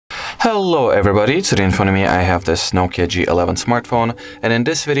Hello everybody, today in front of me I have this Nokia G11 smartphone, and in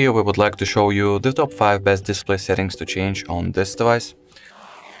this video we would like to show you the top 5 best display settings to change on this device.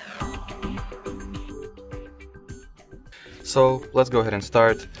 So let's go ahead and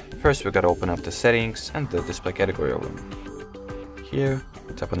start. First we gotta open up the settings and the display category of them. Here,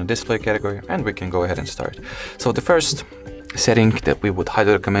 tap on the display category and we can go ahead and start. So the first setting that we would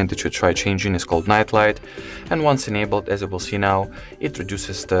highly recommend that you try changing is called night light, and once enabled, as you will see now, it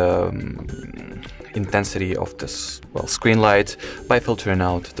reduces the intensity of this screen light by filtering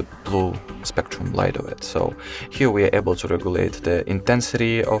out the blue spectrum light of it. So here we are able to regulate the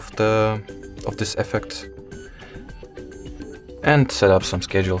intensity of this effect and set up some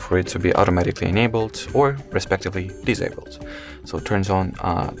schedule for it to be automatically enabled or respectively disabled. So it turns on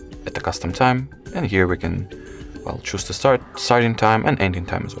at the custom time, and here we can choose the starting time and ending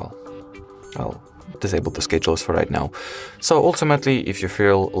time as well. I'll disable the schedules for right now. So ultimately, if you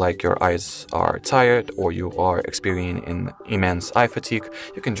feel like your eyes are tired or you are experiencing immense eye fatigue,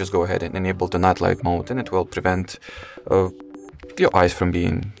 you can just go ahead and enable the night light mode, and it will prevent your eyes from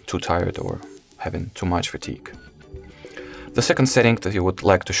being too tired or having too much fatigue. The second setting that we would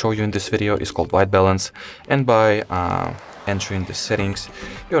like to show you in this video is called white balance, and by entering the settings,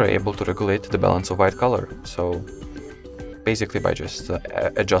 you are able to regulate the balance of white color. So basically by just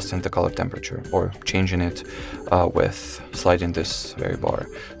adjusting the color temperature or changing it with sliding this very bar.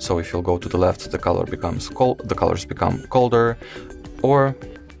 So if you'll go to the left, the colors become colder, or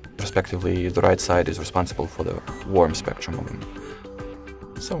respectively the right side is responsible for the warm spectrum of them.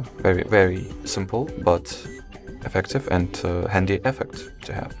 So very, very simple but effective and handy effect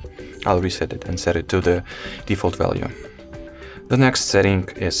to have. I'll reset it and set it to the default value. The next setting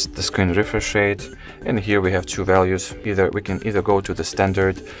is the screen refresh rate, and here we have two values. We can either go to the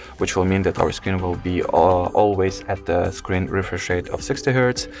standard, which will mean that our screen will be always at the screen refresh rate of 60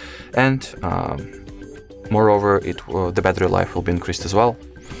 Hz, and moreover the battery life will be increased as well.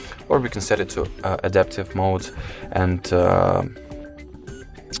 Or we can set it to adaptive mode, and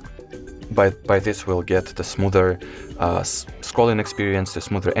by this we'll get the smoother scrolling experience, the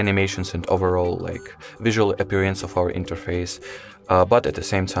smoother animations, and overall visual appearance of our interface. But at the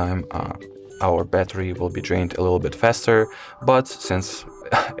same time, our battery will be drained a little bit faster. But since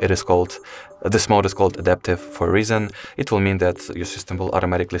this mode is called adaptive for a reason, it will mean that your system will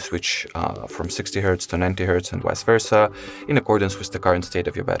automatically switch from 60 Hz to 90 Hz and vice versa in accordance with the current state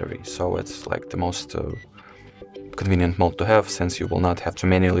of your battery. So it's like the most convenient mode to have, since you will not have to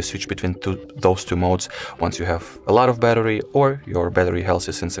manually switch between those two modes once you have a lot of battery or your battery health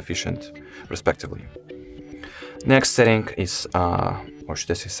is insufficient, respectively. Next setting is,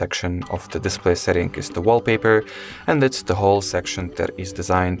 this section of the display setting is the wallpaper, and it's the whole section that is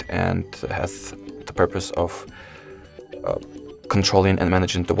designed and has the purpose of controlling and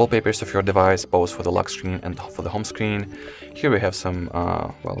managing the wallpapers of your device, both for the lock screen and for the home screen. Here we have some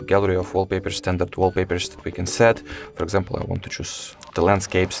gallery of wallpapers, standard wallpapers that we can set. For example, I want to choose the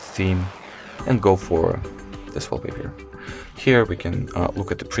landscapes theme and go for this wallpaper. Here we can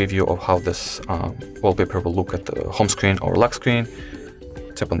look at the preview of how this wallpaper will look at the home screen or lock screen.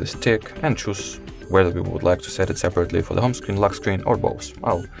 Tap on this tick and choose whether we would like to set it separately for the home screen, lock screen, or both.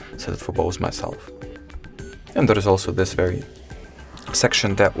 I'll set it for both myself. And there is also this very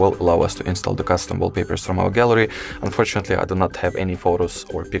section that will allow us to install the custom wallpapers from our gallery. Unfortunately, I do not have any photos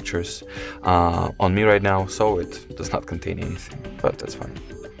or pictures on me right now, so it does not contain anything, but that's fine.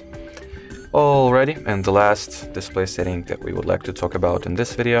 Alrighty, and the last display setting that we would like to talk about in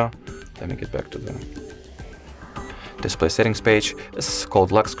this video, let me get back to the display settings page. This is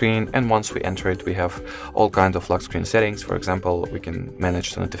called lock screen, and once we enter it, we have all kinds of lock screen settings. For example, we can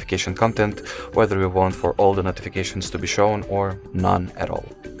manage the notification content, whether we want for all the notifications to be shown or none at all.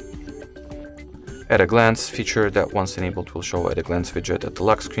 At a glance feature that once enabled will show at a glance widget at the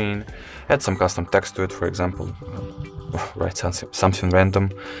lock screen. Add some custom text to it, for example, write something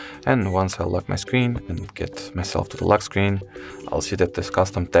random, and once I lock my screen and get myself to the lock screen, I'll see that this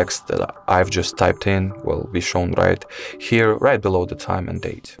custom text that I've just typed in will be shown right here, right below the time and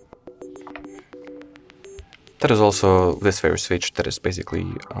date. There is also this very switch that is basically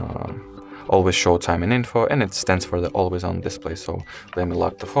always show time and info, and it stands for the always on display. So let me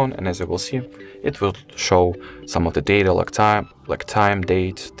lock the phone, and as you will see, it will show some of the data like time,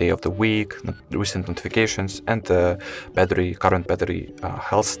 date, day of the week, recent notifications, and the current battery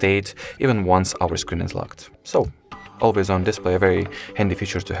health state, even once our screen is locked. So always on display, a very handy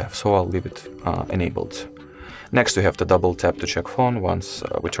feature to have, so I'll leave it enabled. Next we have the double tap to check phone. Once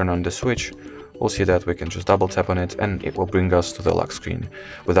we turn on the switch, we'll see that we can just double tap on it and it will bring us to the lock screen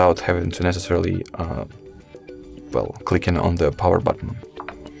without having to necessarily clicking on the power button.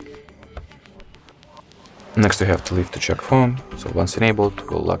 Next we have to lift to check phone. So once enabled,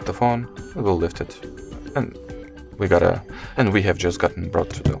 we'll lock the phone, we'll lift it, and we have just gotten brought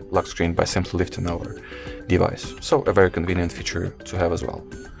to the lock screen by simply lifting our device. So a very convenient feature to have as well.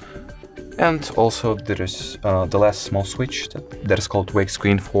 And also there is the last small switch that is called wake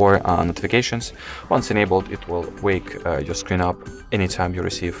screen for notifications. Once enabled, it will wake your screen up anytime you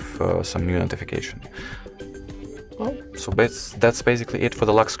receive some new notification. Well, so that's basically it for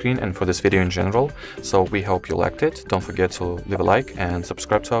the lock screen and for this video in general. So we hope you liked it. Don't forget to leave a like and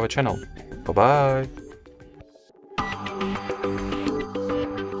subscribe to our channel. Bye bye!